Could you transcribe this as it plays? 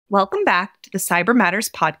Welcome back to the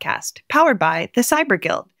CyberMatters podcast, powered by the Cyber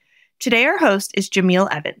Guild. Today, our host is Jamil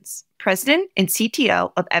Evans, President and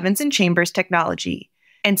CTO of Evans & Chambers Technology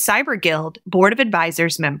and Cyber Guild Board of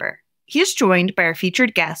Advisors member. He is joined by our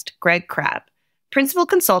featured guest, Greg Crabb, Principal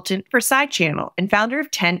Consultant for SideChannel and founder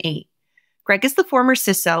of 10-8. Greg is the former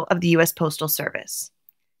CISO of the US Postal Service.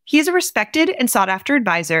 He is a respected and sought-after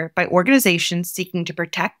advisor by organizations seeking to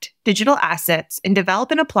protect digital assets and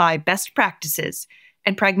develop and apply best practices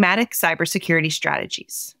and pragmatic cybersecurity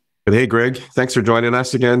strategies. Hey, Greg, thanks for joining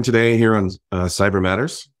us again today here on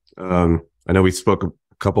CyberMatters. I know we spoke a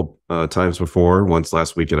couple times before, once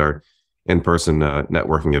last week at our in-person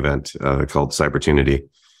networking event called Cybersecurity.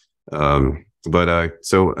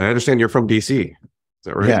 So I understand you're from DC. Is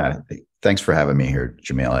that right? Yeah, thanks for having me here,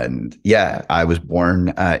 Jamil. And yeah, I was born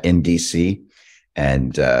in DC,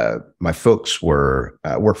 and my folks worked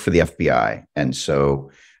for the FBI, and so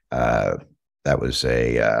that was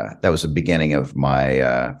the beginning of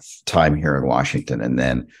my time here in Washington. And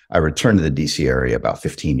then I returned to the DC area about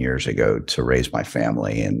 15 years ago to raise my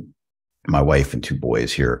family, and my wife and two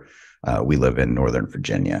boys here. We live in Northern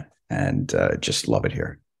Virginia and just love it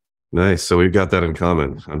here. Nice. So we've got that in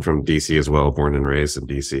common. I'm from DC as well, born and raised in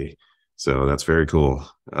DC. So that's very cool.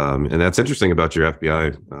 And that's interesting about your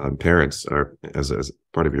FBI parents or as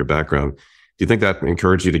part of your background. Do you think that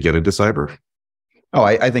encouraged you to get into cyber? Oh,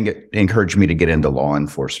 I think it encouraged me to get into law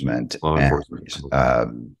enforcement.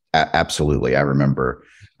 Absolutely. I remember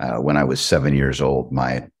when I was 7 years old,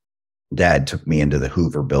 my dad took me into the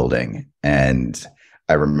Hoover building, and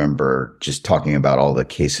I remember just talking about all the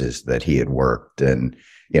cases that he had worked, and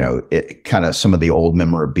it kind of some of the old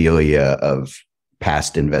memorabilia of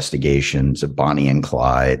past investigations of Bonnie and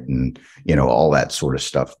Clyde, and all that sort of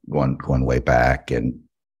stuff going way back. And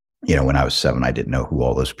when I was 7, I didn't know who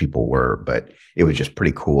all those people were, but it was just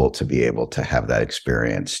pretty cool to be able to have that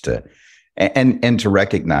experience and to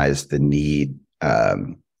recognize the need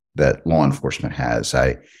that law enforcement has.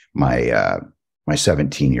 My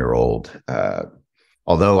 17-year-old,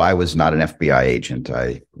 although I was not an FBI agent,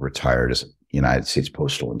 I retired as a United States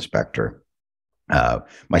Postal Inspector.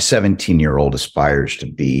 My 17-year-old aspires to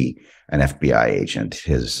be an FBI agent.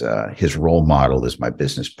 His role model is my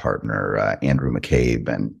business partner, Andrew McCabe,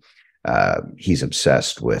 and he's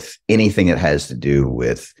obsessed with anything that has to do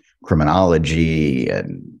with criminology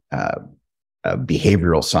and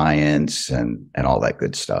behavioral science and all that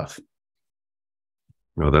good stuff.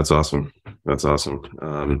 Oh, that's awesome. That's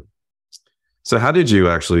awesome. So how did you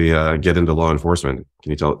actually get into law enforcement?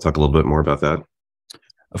 Can you talk a little bit more about that?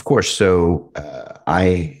 Of course. So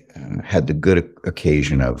I had the good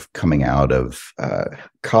occasion of coming out of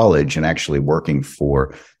college and actually working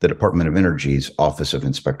for the Department of Energy's Office of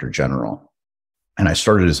Inspector General. And I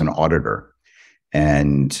started as an auditor.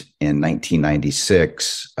 And in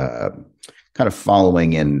 1996, kind of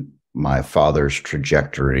following in my father's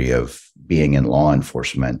trajectory of being in law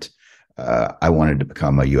enforcement, I wanted to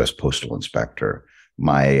become a US postal inspector.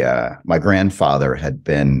 My grandfather had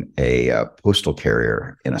been a postal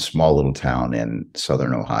carrier in a small little town in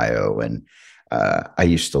Southern Ohio, and I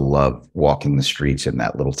used to love walking the streets in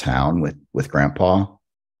that little town with Grandpa,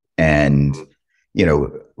 and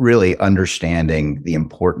really understanding the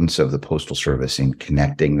importance of the Postal Service in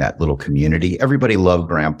connecting that little community. Everybody loved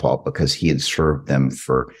Grandpa because he had served them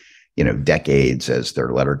for decades as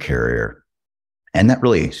their letter carrier, and that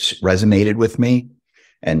really resonated with me.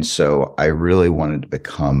 And so I really wanted to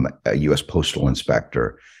become a U.S. postal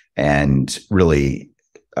inspector and really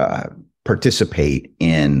participate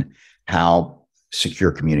in how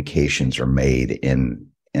secure communications are made in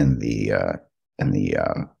the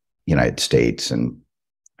United States. And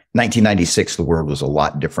 1996, the world was a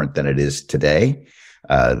lot different than it is today.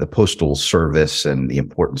 The Postal Service and the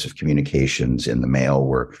importance of communications in the mail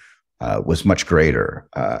was much greater.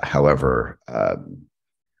 However,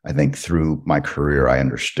 I think through my career, I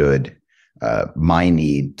understood my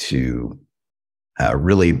need to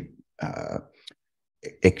really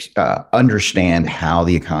understand how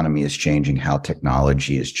the economy is changing, how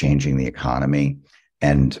technology is changing the economy,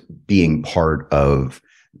 and being part of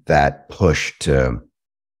that push to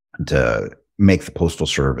make the Postal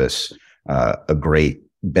Service a great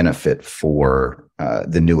benefit for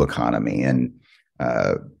the new economy. And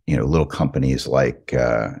little companies like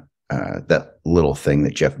that little thing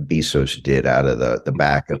that Jeff Bezos did out of the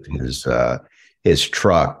back of his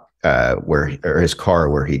truck, or his car,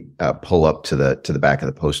 where he pull up to the back of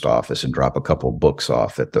the post office and drop a couple of books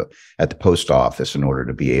off at the post office in order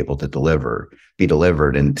to be able to be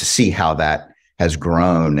delivered, and to see how that has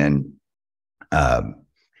grown. And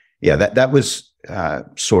that was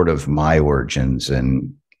sort of my origins.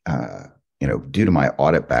 And due to my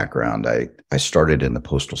audit background, I started in the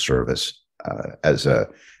Postal Service as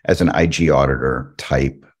an IG auditor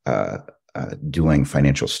type, doing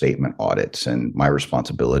financial statement audits, and my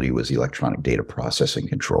responsibility was electronic data processing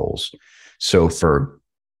controls. So for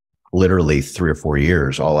literally 3 or 4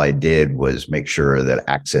 years, all I did was make sure that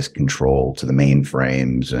access control to the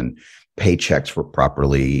mainframes and paychecks were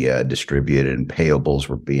properly distributed and payables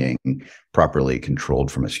were being properly controlled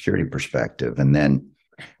from a security perspective. And then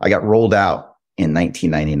I got rolled out in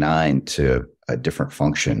 1999 to a different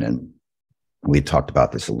function. And we talked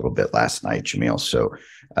about this a little bit last night, Jamil. So,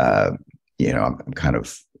 I'm kind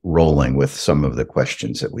of rolling with some of the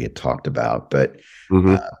questions that we had talked about. But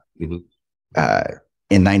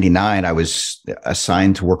in 99, I was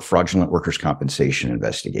assigned to work fraudulent workers' compensation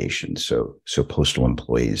investigations. So postal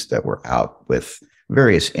employees that were out with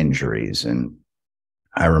various injuries. And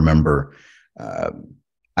I remember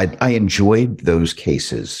I enjoyed those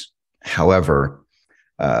cases. However,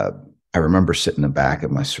 I remember sitting in the back of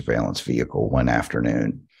my surveillance vehicle one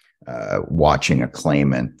afternoon, watching a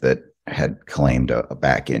claimant that had claimed a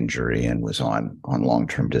back injury and was on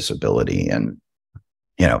long-term disability. And,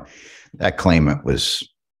 that claimant was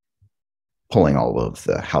pulling all of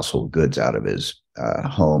the household goods out of his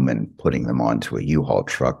home and putting them onto a U-Haul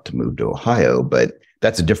truck to move to Ohio. But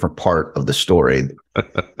that's a different part of the story.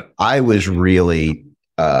 I was really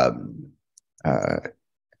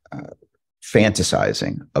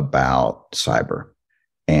fantasizing about cyber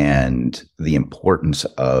and the importance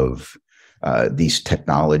of these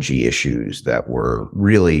technology issues that were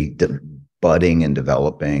really budding and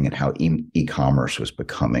developing, and how e-commerce was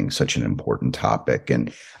becoming such an important topic.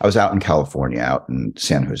 And I was out in California, out in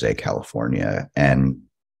San Jose, California. And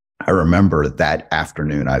I remember that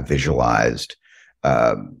afternoon I visualized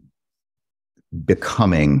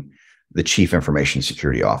becoming the Chief Information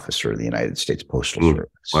Security Officer of the United States Postal Service.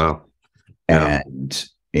 Wow. Yeah. And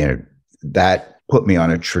that put me on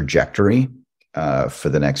a trajectory for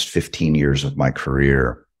the next 15 years of my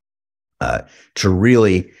career to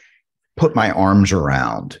really put my arms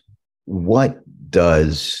around what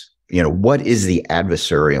is the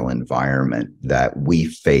adversarial environment that we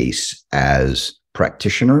face as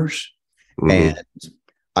practitioners. And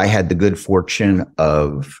I had the good fortune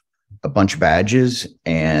of a bunch of badges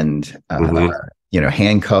and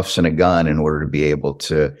handcuffs and a gun in order to be able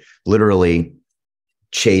to literally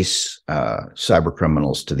chase cyber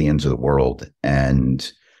criminals to the ends of the world.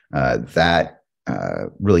 And that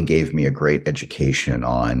really gave me a great education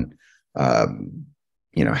on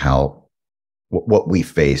what we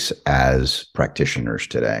face as practitioners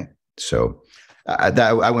today. So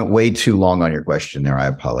I went way too long on your question there. I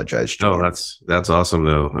apologize. No, that's awesome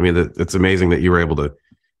though. I mean, it's amazing that you were able to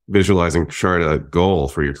visualize and chart a goal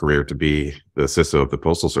for your career to be the CISO of the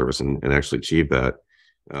Postal Service and actually achieve that.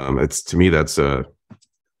 It's, to me, that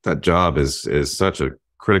job is such a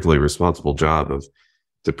critically responsible job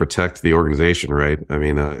to protect the organization, right? I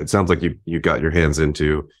mean, it sounds like you got your hands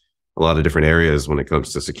into a lot of different areas when it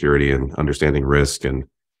comes to security and understanding risk and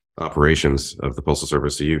operations of the Postal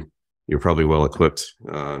Service. So you're probably well equipped,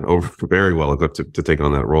 very well equipped to take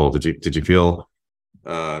on that role. Did you feel,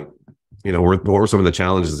 what were some of the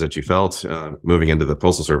challenges that you felt moving into the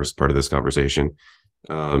Postal Service part of this conversation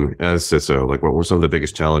as CISO? Like, what were some of the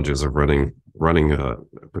biggest challenges of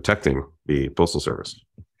protecting the Postal Service?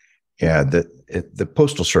 Yeah, the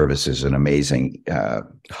Postal Service is an amazing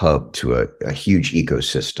hub to a huge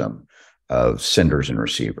ecosystem of senders and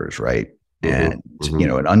receivers, right? And,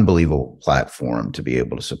 an unbelievable platform to be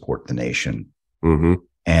able to support the nation.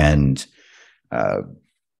 And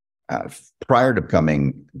prior to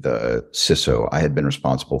becoming the CISO, I had been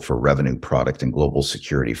responsible for revenue, product, and global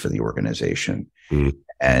security for the organization.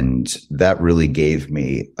 And that really gave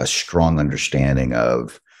me a strong understanding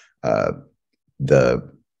of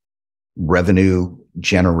the revenue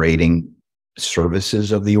generating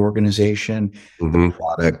services of the organization, the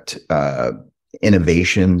product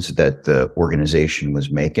innovations that the organization was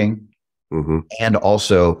making, and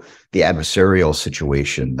also the adversarial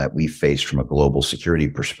situation that we faced from a global security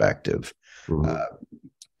perspective.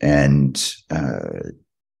 In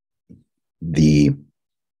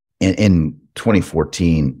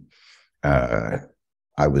 2014,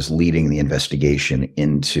 I was leading the investigation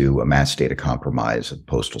into a mass data compromise of the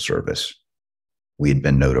Postal Service. We had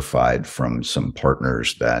been notified from some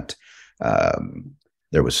partners that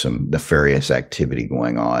there was some nefarious activity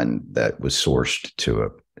going on that was sourced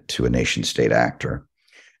to a nation state actor.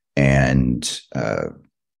 And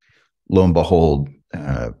lo and behold,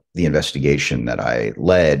 the investigation that I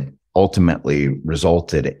led ultimately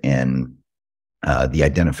resulted in the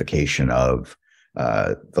identification of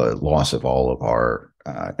the loss of all of our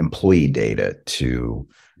employee data to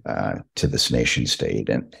this nation state.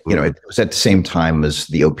 And, it was at the same time as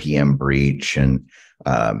the OPM breach, and,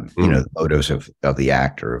 the photos of the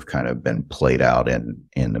actor have kind of been played out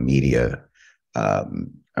in the media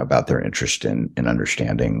about their interest in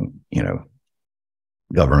understanding,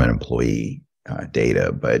 government employee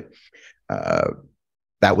data. But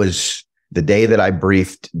that was the day that I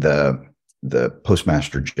briefed the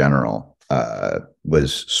Postmaster General,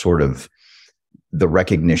 was sort of the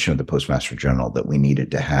recognition of the Postmaster General that we needed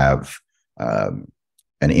to have an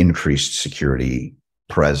increased security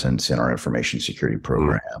presence in our information security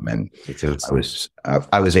program. And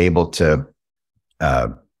I was able to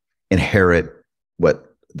inherit what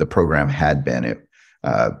the program had been.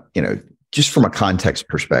 Just from a context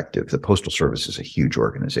perspective, the Postal Service is a huge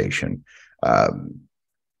organization.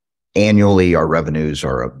 Annually, our revenues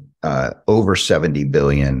are over 70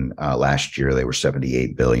 billion. Last year, they were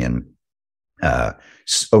 78 billion.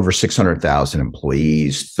 Over 600,000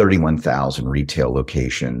 employees, 31,000 retail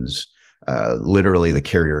locations. Literally, the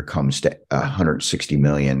carrier comes to 160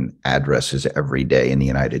 million addresses every day in the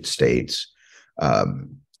United States.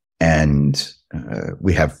 And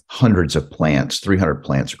we have hundreds of plants, 300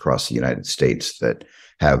 plants across the United States that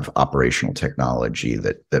have operational technology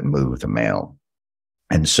that move the mail.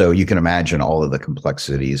 And so you can imagine all of the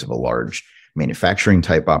complexities of a large manufacturing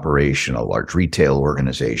type operation, a large retail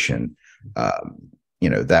organization.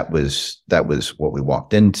 That was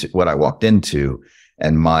what I walked into.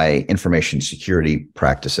 And my information security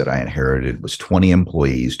practice that I inherited was 20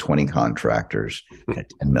 employees, 20 contractors, and a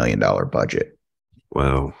 $10 million budget.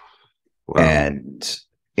 Wow. And,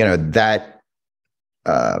 that,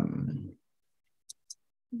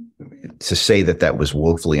 to say that was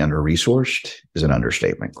woefully under-resourced is an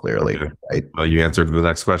understatement, clearly. Okay. Right? Well, you answered the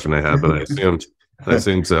next question I had, but I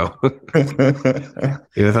assumed so.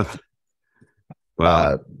 Yeah.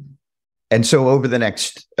 Wow. And so over the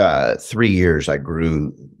next 3 years, I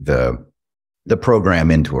grew the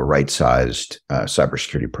program into a right-sized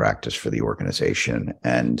cybersecurity practice for the organization,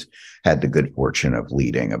 and had the good fortune of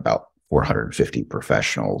leading about 450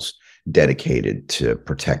 professionals dedicated to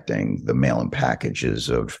protecting the mail and packages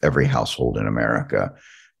of every household in America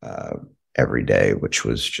every day, which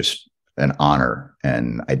was just an honor.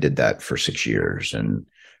 And I did that for 6 years, and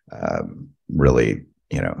really,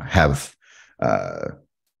 have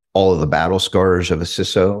all of the battle scars of a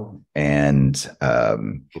CISO, and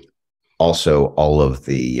also all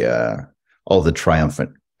the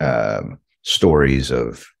triumphant stories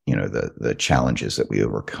of the challenges that we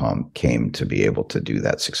came to be able to do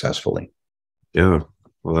that successfully. Yeah,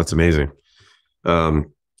 well, that's amazing.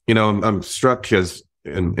 I'm struck because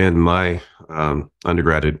in my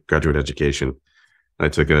graduate education, I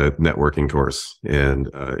took a networking course,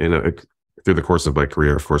 and through the course of my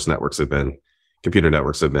career, of course, computer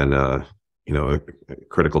networks have been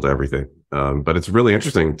critical to everything. But it's really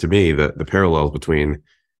interesting to me that the parallels between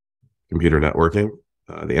computer networking,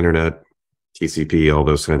 the internet, TCP, all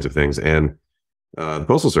those kinds of things, and the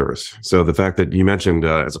Postal Service. So the fact that you mentioned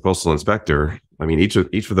as a postal inspector, I mean, each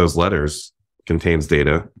of those letters contains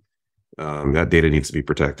data. That data needs to be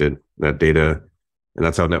protected. That data, and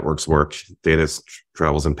that's how networks work. Data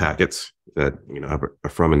travels in packets that have a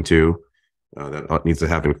from and to. That needs to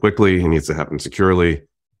happen quickly. It needs to happen securely.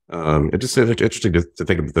 It's just interesting to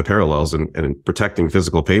think of the parallels and protecting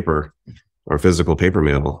physical paper or physical paper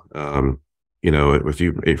mail. If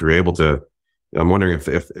you're able to, I'm wondering if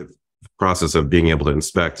the process of being able to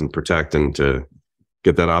inspect and protect and to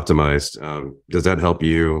get that optimized, does that help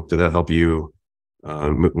you? Did that help you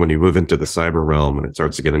when you move into the cyber realm and it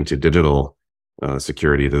starts to get into digital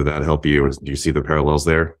security? Did that help you? Do you see the parallels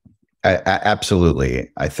there? Absolutely.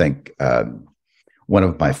 I think one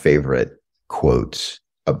of my favorite quotes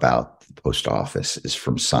about the post office is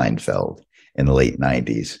from Seinfeld in the late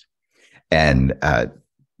 90s. And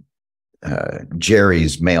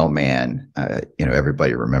Jerry's mailman,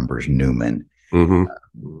 everybody remembers Newman. Mm-hmm.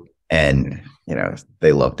 And,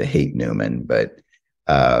 they love to hate Newman. But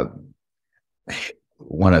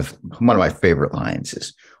one of my favorite lines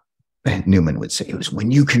is Newman would say, it was when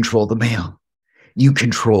you control the mail, you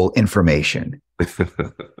control information.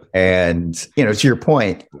 And, to your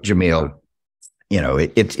point, Jamil,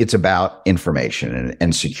 it's about information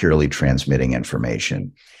and securely transmitting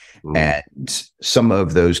information. Mm. And some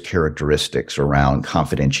of those characteristics around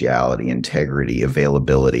confidentiality, integrity,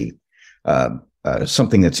 availability,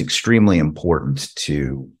 something that's extremely important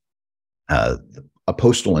to a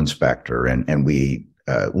postal inspector. And we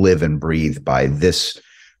live and breathe by this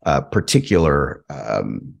particular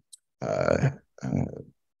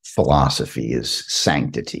philosophy is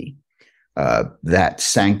sanctity. that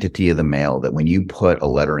sanctity of the mail, that when you put a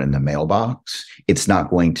letter in the mailbox, it's not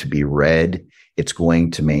going to be read. It's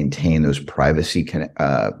going to maintain those privacy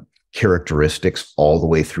characteristics all the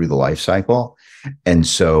way through the life cycle. And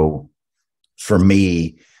so for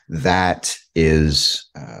me, that is,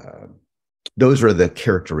 those are the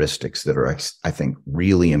characteristics that are, I think,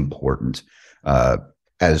 really important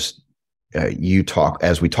as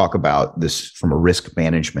we talk about this from a risk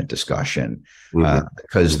management discussion,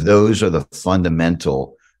 because those are the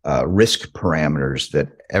fundamental risk parameters that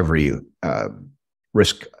every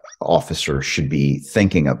risk officer should be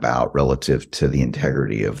thinking about relative to the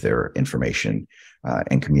integrity of their information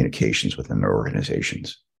and communications within their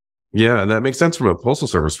organizations. Yeah, and that makes sense from a postal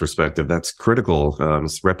service perspective. That's critical.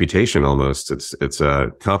 It's reputation almost. It's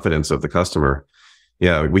confidence of the customer.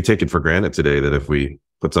 Yeah, we take it for granted today that if we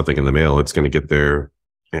put something in the mail, it's going to get there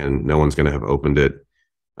and no one's going to have opened it.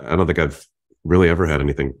 I don't think I've really ever had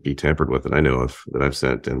anything be tampered with that I know of that I've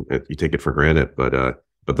sent, and you take it for granted. But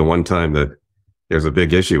the one time that there's a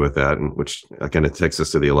big issue with that, and which kind of takes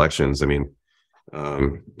us to the elections. I mean,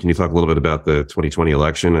 can you talk a little bit about the 2020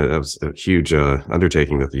 election? That was a huge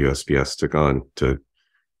undertaking that the USPS took on to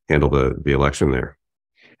handle the election there.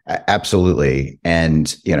 Absolutely.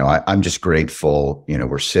 And, I'm just grateful,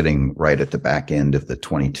 we're sitting right at the back end of the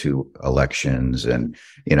 22 elections. And,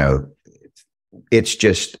 it's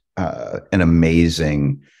just an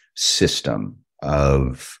amazing system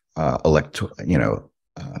of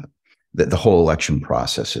the whole election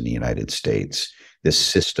process in the United States, this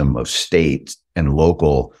system of state and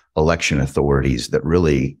local election authorities that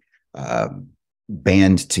really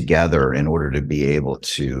band together in order to be able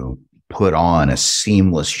to put on a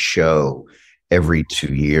seamless show every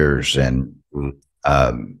 2 years. And,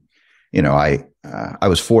 I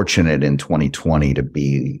was fortunate in 2020 to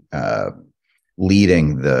be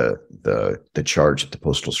leading the charge at the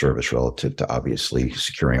Postal Service relative to obviously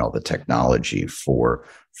securing all the technology for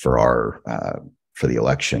the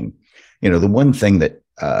election. The one thing that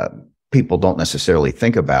people don't necessarily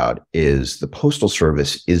think about is the Postal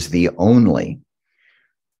Service is the only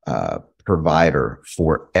provider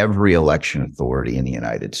for every election authority in the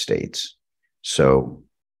United States. So,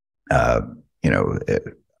 I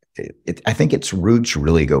think its roots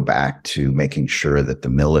really go back to making sure that the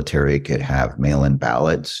military could have mail-in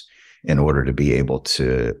ballots in order to be able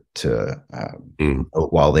to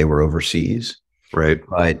vote while they were overseas. Right.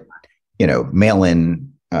 But,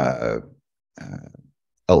 mail-in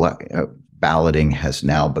balloting has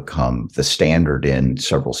now become the standard in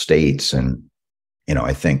several states. And,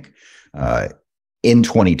 I think in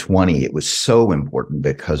 2020, it was so important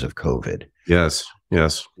because of COVID. Yes.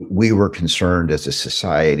 We were concerned as a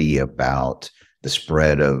society about the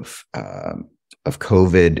spread of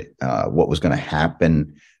COVID, what was going to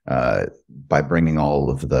happen by bringing all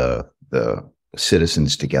of the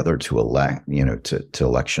citizens together to elect, to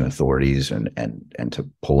election authorities and to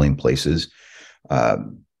polling places.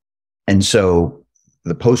 And so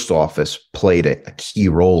the post office played a key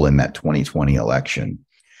role in that 2020 election.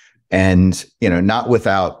 And, not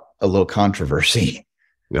without a little controversy.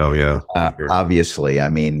 Oh, yeah. Sure. Obviously, I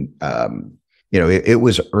mean, it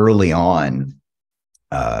was early on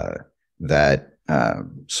that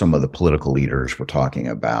some of the political leaders were talking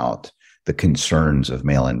about the concerns of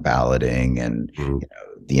mail-in balloting and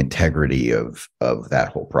the integrity of that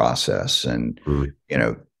whole process. And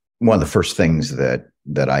one of the first things that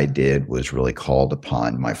I did was really called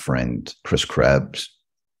upon my friend Greg Crabb,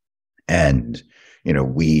 and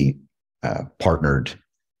we partnered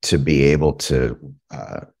to be able to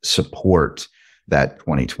support that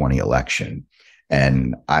 2020 election.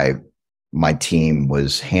 And my team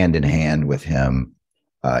was hand in hand with him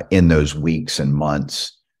in those weeks and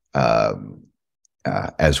months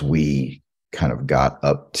as we kind of got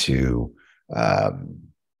up to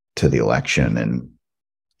the election. And,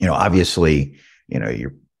 obviously,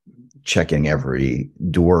 you're checking every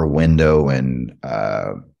door, window, and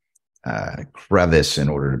crevice in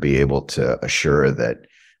order to be able to assure that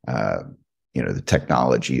the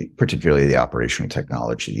technology, particularly the operational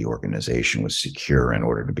technology of the organization, was secure in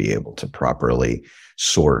order to be able to properly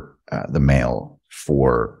sort the mail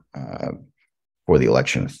for the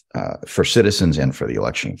election, for citizens and for the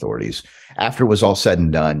election authorities. After it was all said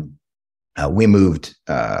and done, we moved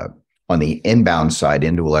on the inbound side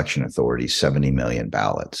into election authorities 70 million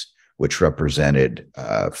ballots, which represented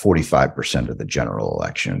 45% of the general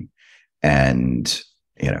election. And,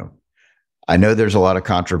 I know there's a lot of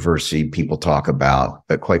controversy people talk about,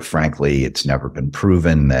 but quite frankly, it's never been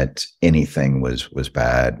proven that anything was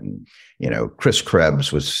bad. And, Greg Crabb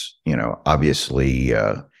was, obviously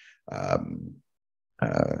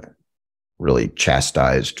really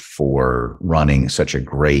chastised for running such a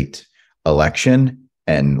great election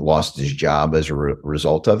and lost his job as a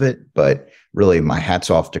result of it. But really, my hat's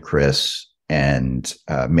off to Chris and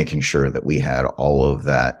making sure that we had all of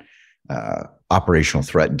that operational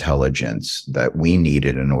threat intelligence that we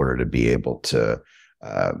needed in order to be able to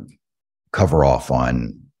cover off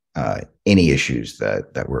on any issues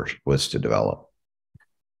that was to develop.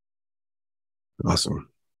 Awesome.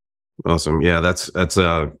 Yeah, that's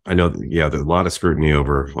I know. Yeah, there's a lot of scrutiny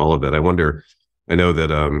over all of that. I know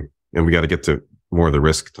that and we got to get to more of the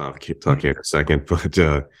risk talk here in a second, but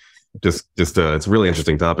just it's a really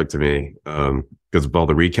interesting topic to me because of all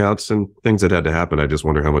the recounts and things that had to happen. I just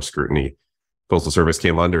wonder how much scrutiny Postal Service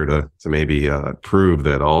came under to maybe prove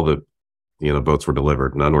that all the votes were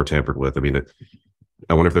delivered, none were tampered with. I mean,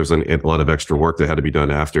 I wonder if there's a lot of extra work that had to be done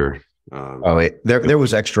after. There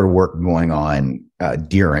was extra work going on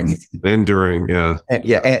during,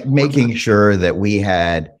 yeah, and making sure that we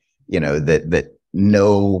had, that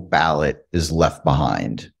no ballot is left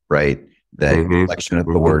behind, right? That election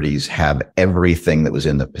authorities have everything that was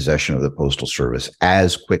in the possession of the Postal Service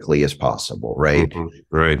as quickly as possible, right?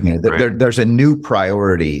 Right. There's a new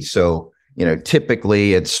priority, so.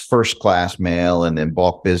 Typically it's first class mail and then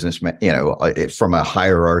bulk business, from a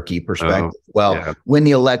hierarchy perspective. When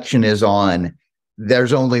the election is on,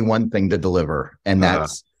 there's only one thing to deliver, and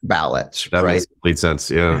that's ballots. That right? Makes complete sense.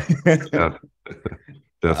 Yeah. Yeah.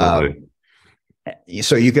 Definitely.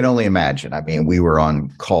 So you can only imagine. I mean, we were on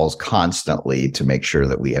calls constantly to make sure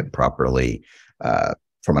that we had properly,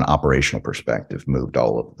 from an operational perspective, moved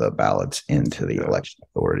all of the ballots into the election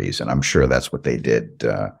authorities. And I'm sure that's what they did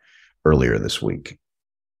earlier this week.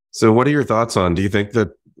 So what are your thoughts on, do you think that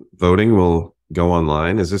voting will go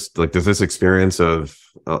online? Is this does this experience of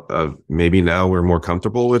maybe now we're more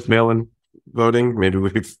comfortable with mail-in voting? Maybe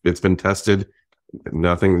it's been tested.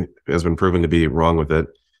 Nothing has been proven to be wrong with it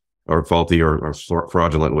or faulty or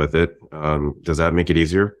fraudulent with it. Does that make it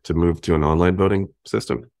easier to move to an online voting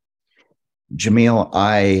system? Jamil,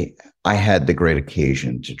 I had the great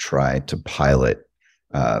occasion to try to pilot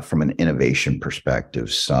from an innovation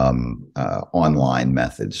perspective, some online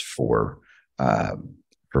methods for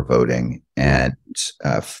voting, and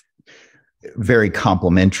very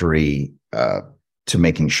complementary to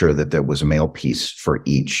making sure that there was a mail piece for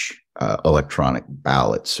each electronic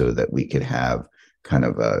ballot, so that we could have kind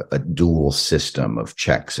of a dual system of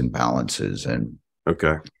checks and balances. And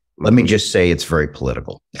let me just say, it's very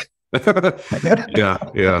political. Yeah.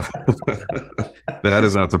 That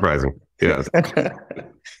is not surprising. Yeah.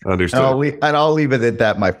 Understood. And I'll leave it at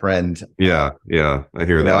that, my friend. Yeah. I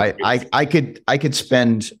hear that. I could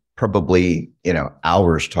spend probably,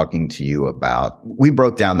 hours talking to you about, we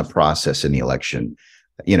broke down the process in the election.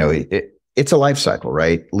 It's a life cycle,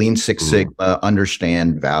 right? Lean Six Sigma,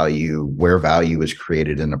 understand value, where value is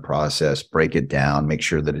created in the process, break it down, make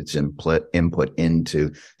sure that it's input into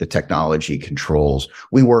the technology controls.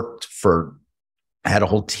 We I had a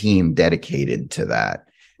whole team dedicated to that.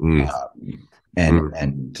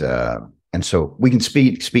 And so we can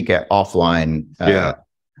speak offline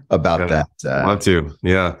about that. Want to,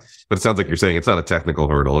 yeah. But it sounds like you're saying it's not a technical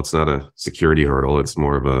hurdle. It's not a security hurdle. It's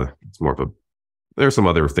more of a there are some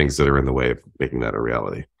other things that are in the way of making that a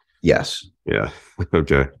reality. Yes. Yeah.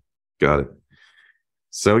 Okay. Got it.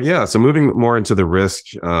 So moving more into the risk,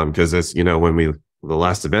 because as the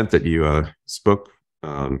last event that you spoke,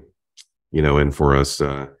 in for us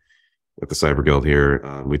at the Cyber Guild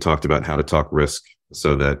here, we talked about how to talk risk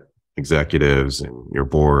so that executives and your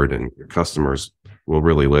board and your customers will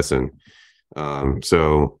really listen. And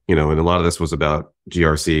a lot of this was about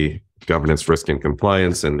GRC, governance, risk, and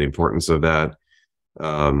compliance, and the importance of that.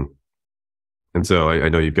 And so I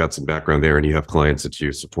know you've got some background there, and you have clients that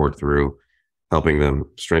you support through helping them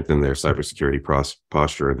strengthen their cybersecurity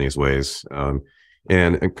posture in these ways.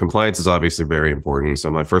 And compliance is obviously very important. So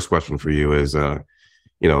my first question for you is,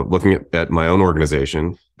 looking at my own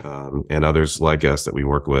organization and others like us that we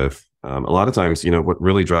work with, a lot of times, what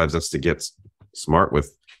really drives us to get smart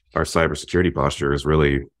with our cybersecurity posture is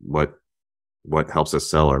really what helps us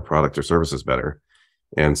sell our product or services better.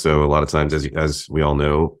 And so a lot of times, as we all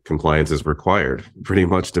know, compliance is required pretty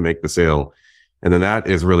much to make the sale. And then that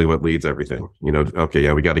is really what leads everything. We got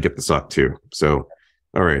to get the SOC 2. So,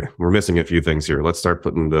 all right, we're missing a few things here. Let's start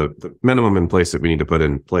putting the minimum in place that we need to put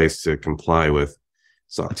in place to comply with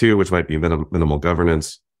SOC 2, which might be minimal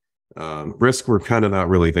governance. Risk, we're kind of not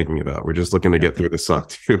really thinking about. We're just looking to get through the SOC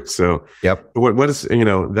 2. So, what is,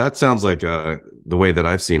 that sounds like the way that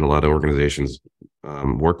I've seen a lot of organizations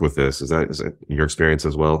work with this. Is that your experience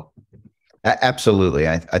as well? Absolutely.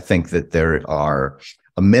 I think that there are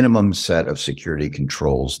a minimum set of security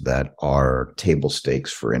controls that are table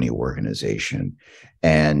stakes for any organization.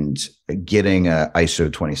 And getting a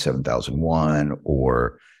ISO 27001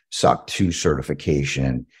 or SOC 2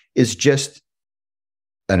 certification is just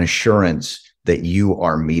an assurance that you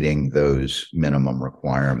are meeting those minimum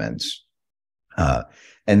requirements.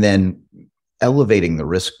 And then elevating the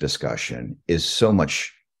risk discussion is so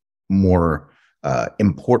much more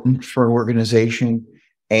important for an organization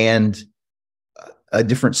and a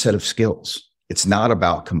different set of skills. It's not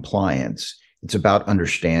about compliance. It's about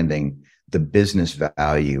understanding the business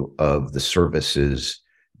value of the services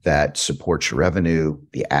that support your revenue,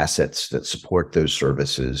 the assets that support those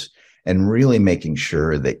services, and really making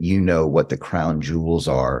sure that you know what the crown jewels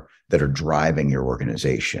are that are driving your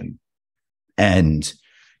organization. And,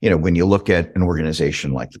 when you look at an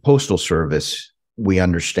organization like the Postal Service, we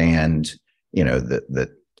understand,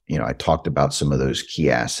 that I talked about some of those key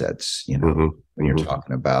assets, when you're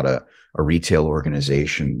talking about a retail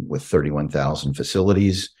organization with 31,000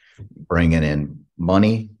 facilities, bringing in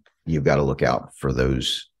money, you've got to look out for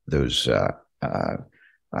those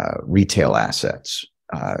retail assets.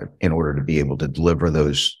 In order to be able to deliver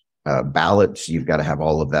those ballots, you've got to have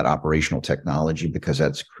all of that operational technology because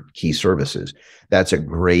that's key services. That's a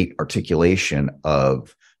great articulation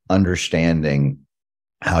of understanding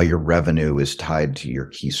how your revenue is tied to your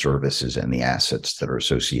key services and the assets that are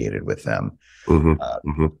associated with them. And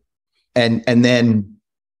then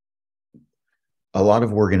a lot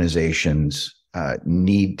of organizations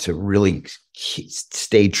need to really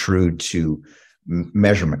stay true to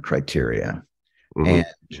measurement criteria and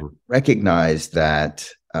recognize that,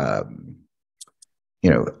 I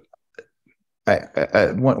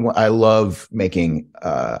love making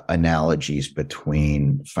analogies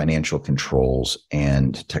between financial controls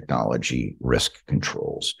and technology risk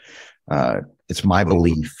controls. It's my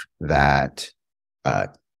belief that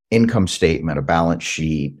income statement, a balance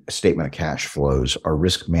sheet, a statement of cash flows are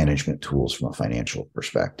risk management tools from a financial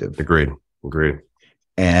perspective. Agreed.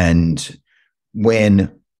 And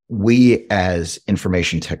when we as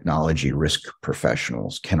information technology risk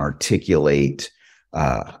professionals can articulate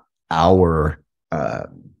our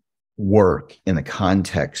work in the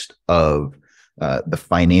context of the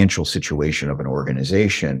financial situation of an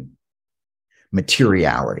organization,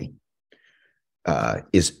 materiality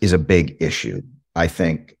is a big issue. I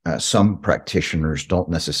think some practitioners don't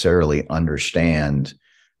necessarily understand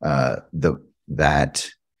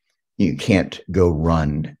that you can't go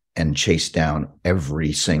run and chase down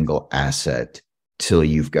every single asset till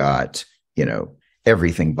you've got,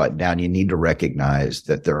 everything buttoned down. You need to recognize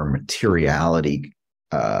that there are materiality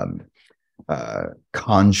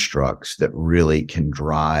constructs that really can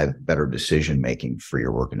drive better decision-making for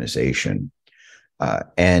your organization.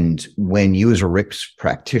 And when you as a risk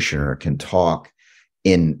practitioner can talk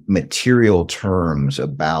in material terms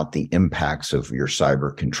about the impacts of your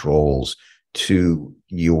cyber controls to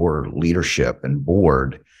your leadership and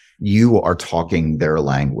board, you are talking their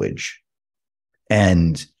language.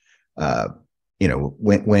 And,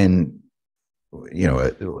 when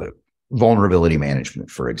vulnerability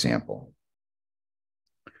management, for example,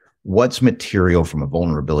 what's material from a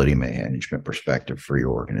vulnerability management perspective for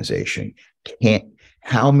your organization?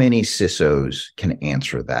 How many CISOs can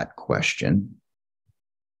answer that question?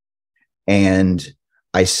 And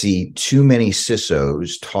I see too many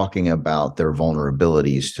CISOs talking about their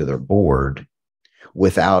vulnerabilities to their board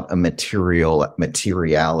without a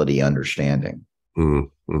materiality understanding.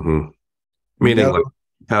 Meaning, like,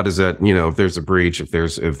 how does that, if there's a breach, if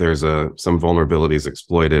there's some vulnerabilities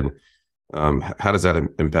exploited, how does that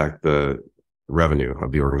impact the revenue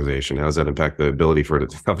of the organization? How does that impact the ability for the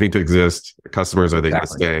company to exist? The customers, are they going to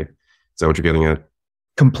stay? Is that what you're getting at?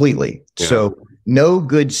 Completely. Yeah. So no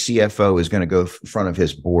good CFO is going to go in front of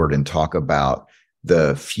his board and talk about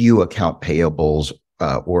the few account payables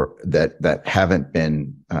or that haven't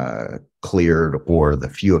been cleared, or the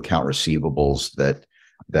few account receivables that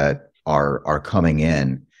are coming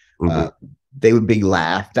in. They would be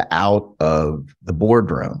laughed out of the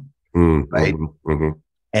boardroom, right?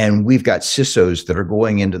 And we've got CISOs that are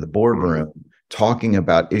going into the boardroom talking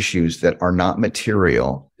about issues that are not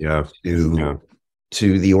material to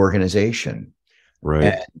the organization.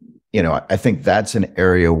 Right. And, I think that's an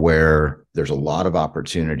area where there's a lot of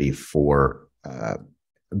opportunity for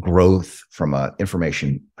growth from an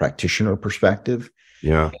information practitioner perspective.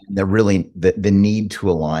 Yeah. And the need to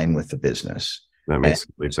align with the business. That makes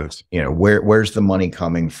complete sense. Where's the money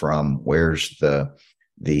coming from? Where's the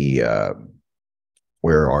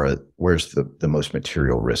most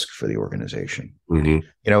material risk for the organization? I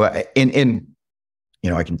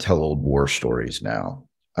can tell old war stories now.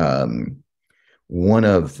 one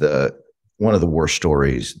of the worst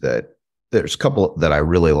stories that there's a couple that I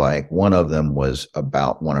really like. One of them was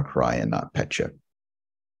about WannaCry and NotPetya.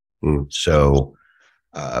 So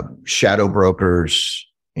shadow brokers,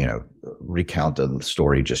 recount the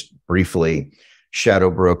story just briefly. Shadow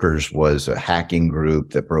Brokers was a hacking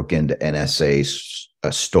group that broke into NSA,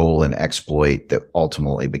 stole an exploit that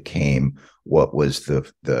ultimately became what was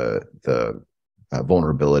the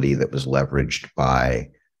vulnerability that was leveraged by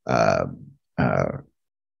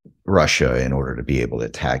Russia in order to be able to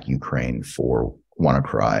attack Ukraine for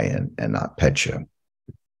WannaCry and NotPetya.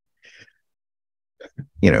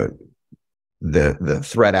 The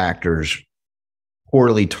threat actors,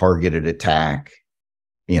 poorly targeted attack,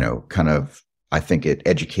 I think it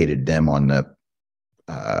educated them on the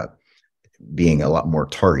being a lot more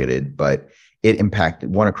targeted, but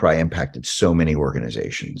WannaCry impacted so many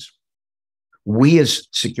organizations. We as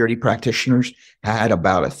security practitioners had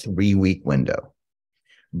about a 3-week window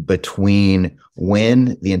between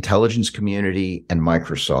when the intelligence community and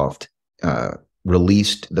Microsoft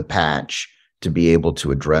released the patch to be able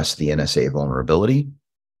to address the NSA vulnerability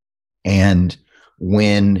and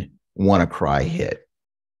when WannaCry hit.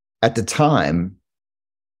 At the time,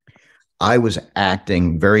 I was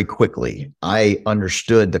acting very quickly. I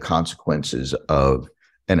understood the consequences of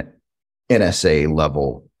an NSA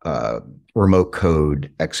level remote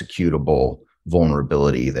code executable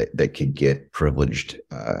vulnerability that could get privileged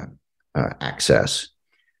access.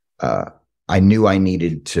 I knew I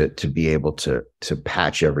needed to be able to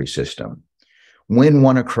patch every system. When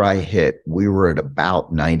WannaCry hit, we were at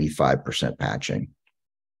about 95% patching.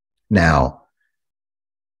 Now,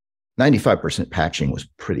 95% patching was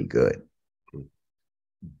pretty good.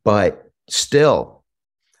 But still,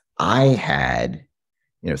 I had,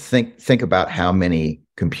 think about how many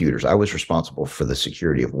computers. I was responsible for the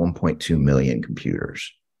security of 1.2 million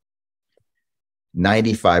computers.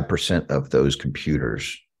 95% of those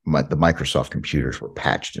computers, the Microsoft computers, were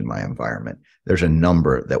patched in my environment. There's a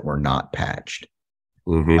number that were not patched.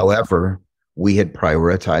 Mm-hmm. However, we had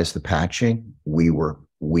prioritized the patching. We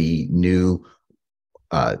knew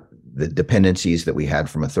the dependencies that we had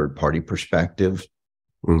from a third-party perspective.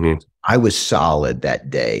 Mm-hmm. I was solid that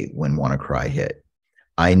day when WannaCry hit.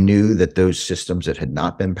 I knew that those systems that had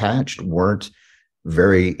not been patched weren't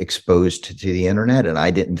very exposed to the internet, and I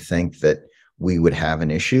didn't think that we would have an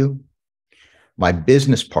issue. My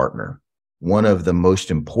business partner, one of the most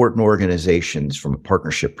important organizations from a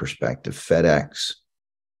partnership perspective, FedEx,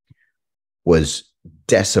 was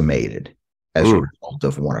decimated as a result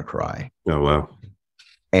of WannaCry. Oh, wow.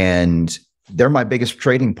 And they're my biggest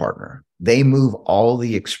trading partner. They move all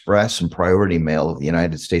the express and priority mail of the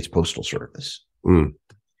United States Postal Service.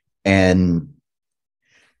 And,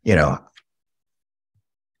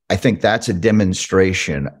 I think that's a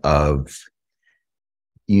demonstration of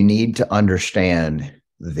you need to understand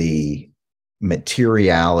the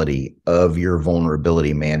materiality of your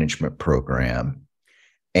vulnerability management program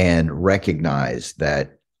and recognize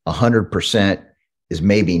that 100% is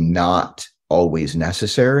maybe not always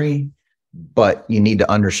necessary, but you need to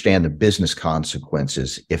understand the business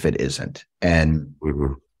consequences if it isn't. And,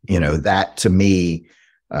 that to me,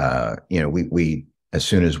 we as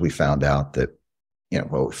soon as we found out that,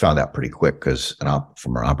 we found out pretty quick because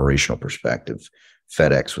from an operational perspective,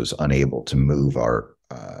 FedEx was unable to move our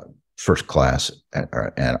first class and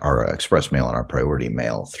our express mail and our priority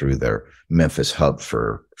mail through their Memphis hub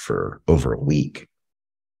for over a week.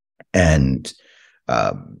 And,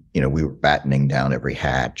 we were battening down every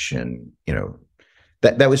hatch, and,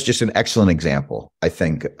 that was just an excellent example, I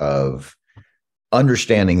think, of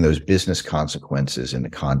understanding those business consequences in the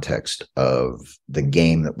context of the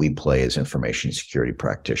game that we play as information security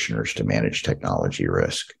practitioners to manage technology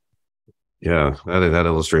risk. Yeah, that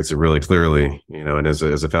illustrates it really clearly, and as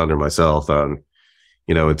a founder myself, I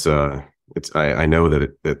know that's a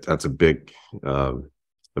big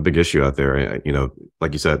issue out there.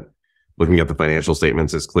 Like you said, looking at the financial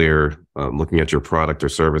statements is clear. Looking at your product or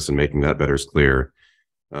service and making that better is clear.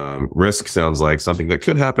 Risk sounds like something that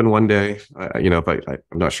could happen one day. I'm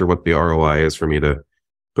not sure what the ROI is for me to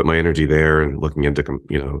put my energy there and looking into,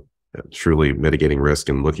 truly mitigating risk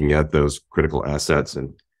and looking at those critical assets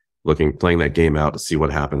and playing that game out to see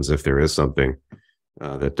what happens if there is something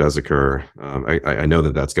that does occur. I know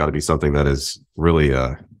that's got to be something that is really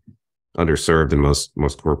underserved in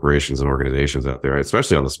most corporations and organizations out there,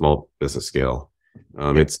 especially on the small business scale.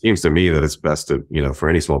 It seems to me that it's best to, for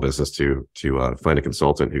any small business to find a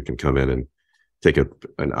consultant who can come in and take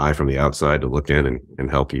an eye from the outside to look in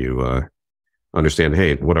and help you understand,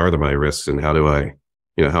 hey, what are my risks and how do I,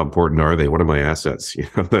 how important are they? What are my assets?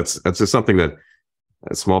 That's just something that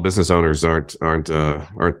small business owners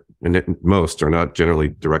most are not generally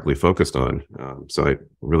directly focused on. So I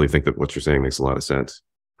really think that what you're saying makes a lot of sense.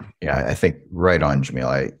 Yeah, I think right on,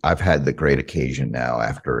 Jamil. I've had the great occasion now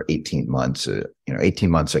after 18 months. 18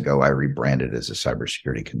 months ago, I rebranded as a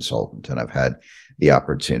cybersecurity consultant, and I've had the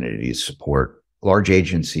opportunity to support large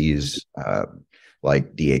agencies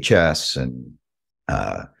like DHS and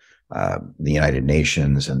the United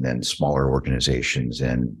Nations, and then smaller organizations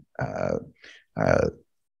and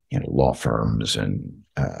law firms and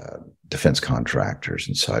defense contractors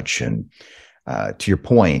and such. And to your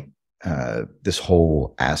point, this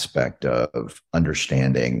whole aspect of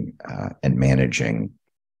understanding and managing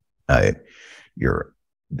that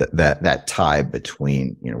tie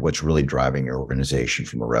between what's really driving your organization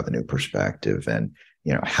from a revenue perspective, and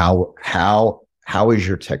how is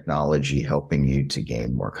your technology helping you to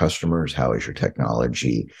gain more customers? How is your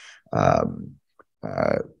technology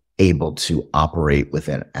able to operate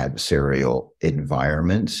within adversarial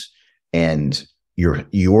environments? And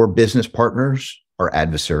your business partners are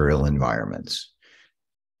adversarial environments.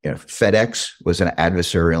 FedEx was an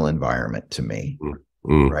adversarial environment to me,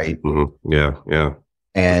 right? Mm-hmm. Yeah.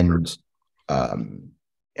 And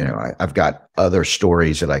I've got other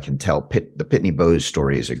stories that I can tell. The Pitney Bowes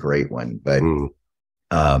story is a great one, but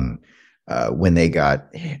when they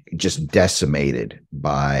got just decimated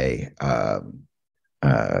by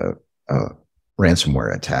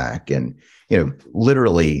ransomware attack, and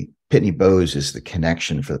literally Pitney Bowes is the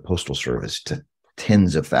connection for the Postal Service to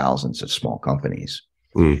tens of thousands of small companies.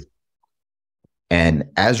 And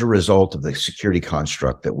as a result of the security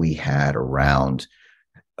construct that we had around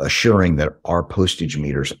assuring that our postage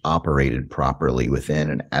meters operated properly within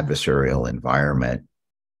an adversarial environment,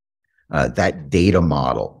 that data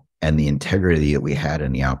model and the integrity that we had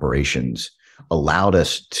in the operations allowed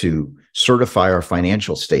us to certify our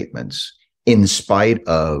financial statements in spite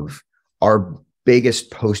of our biggest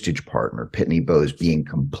postage partner, Pitney Bowes, being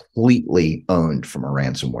completely owned from a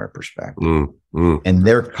ransomware perspective. And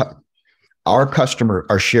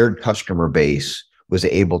our shared customer base was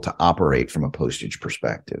able to operate from a postage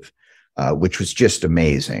perspective, which was just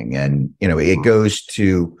amazing. And, it goes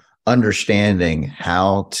to understanding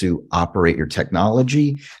how to operate your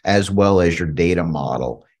technology as well as your data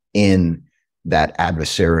model in that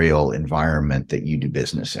adversarial environment that you do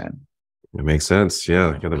business in. It makes sense.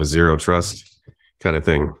 Yeah. Kind of a zero trust kind of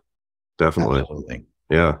thing. Definitely. Absolutely.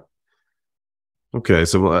 Yeah. Okay.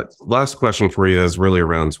 So last question for you is really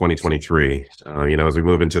around 2023. As we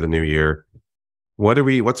move into the new year,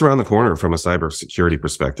 what's around the corner from a cybersecurity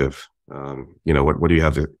perspective? What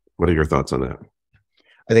are your thoughts on that?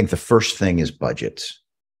 I think the first thing is budgets.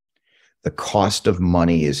 The cost of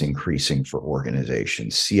money is increasing for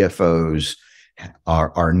organizations. CFOs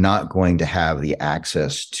are not going to have the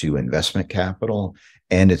access to investment capital,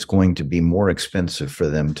 and it's going to be more expensive for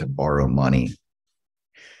them to borrow money.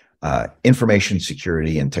 Information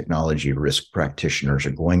security and technology risk practitioners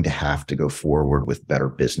are going to have to go forward with better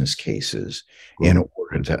business cases in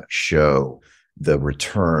order to show the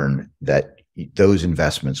return that those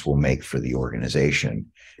investments will make for the organization.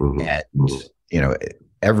 And,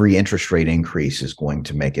 every interest rate increase is going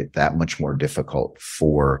to make it that much more difficult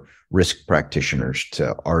for risk practitioners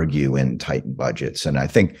to argue in tighten budgets. And I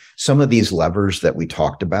think some of these levers that we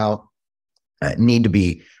talked about need to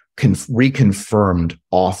be reconfirmed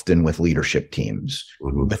often with leadership teams,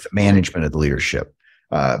 with the management of the leadership,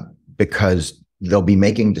 because they'll be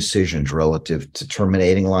making decisions relative to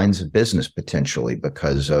terminating lines of business potentially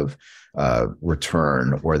because of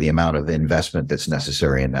return or the amount of investment that's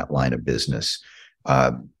necessary in that line of business.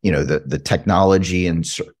 The technology and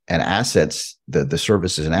assets, the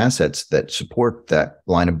services and assets that support that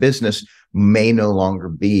line of business may no longer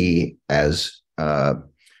be as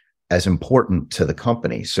important to the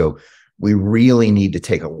company. So we really need to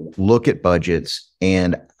take a look at budgets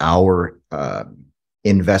and our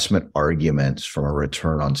investment arguments from a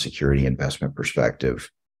return on security investment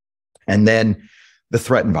perspective. And then the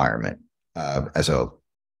threat environment.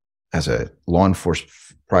 As a law enforcement,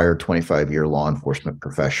 prior 25-year law enforcement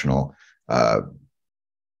professional,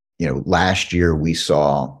 last year we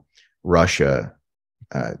saw Russia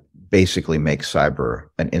basically make cyber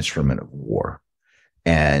an instrument of war.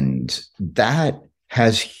 And that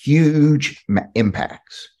has huge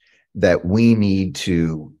impacts that we need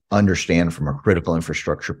to understand from a critical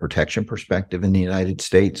infrastructure protection perspective in the United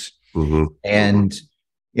States. And,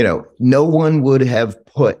 no one would have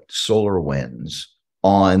put SolarWinds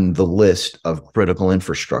on the list of critical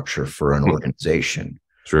infrastructure for an organization.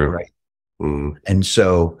 True. Right. And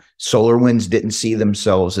so SolarWinds didn't see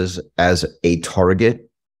themselves as a target.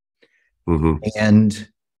 And,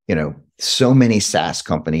 so many SaaS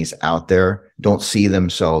companies out there don't see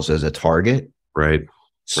themselves as a target. Right.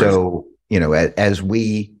 So, as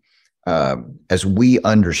we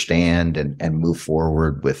understand and move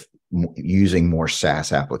forward with using more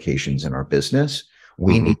SaaS applications in our business,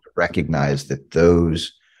 we need to recognize that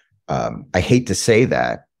those, I hate to say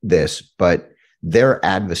this, but they're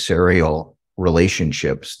adversarial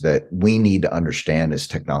relationships that we need to understand as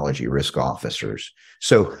technology risk officers.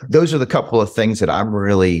 So those are the couple of things that I'm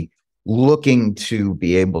really looking to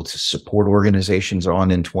be able to support organizations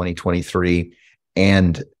on in 2023,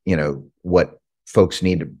 and what folks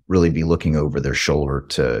need to really be looking over their shoulder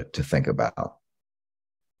to think about.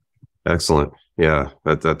 Excellent. Yeah,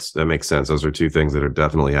 that makes sense. Those are two things that are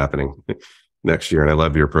definitely happening next year, and I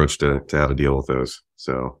love your approach to how to deal with those.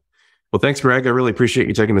 So, well, thanks, Greg. I really appreciate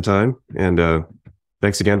you taking the time, and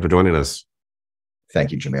thanks again for joining us.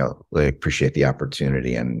 Thank you, Jamil. I appreciate the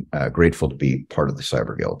opportunity, and grateful to be part of the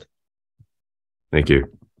Cyber Guild. Thank you.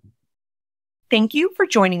 Thank you for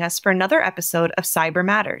joining us for another episode of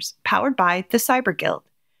CyberMatters, powered by the Cyber Guild.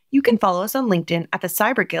 You can follow us on LinkedIn at the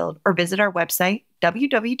Cyber Guild or visit our website,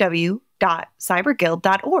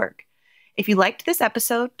 www.cyberguild.org. If you liked this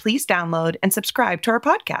episode, please download and subscribe to our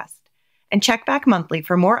podcast. And check back monthly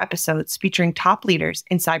for more episodes featuring top leaders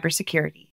in cybersecurity.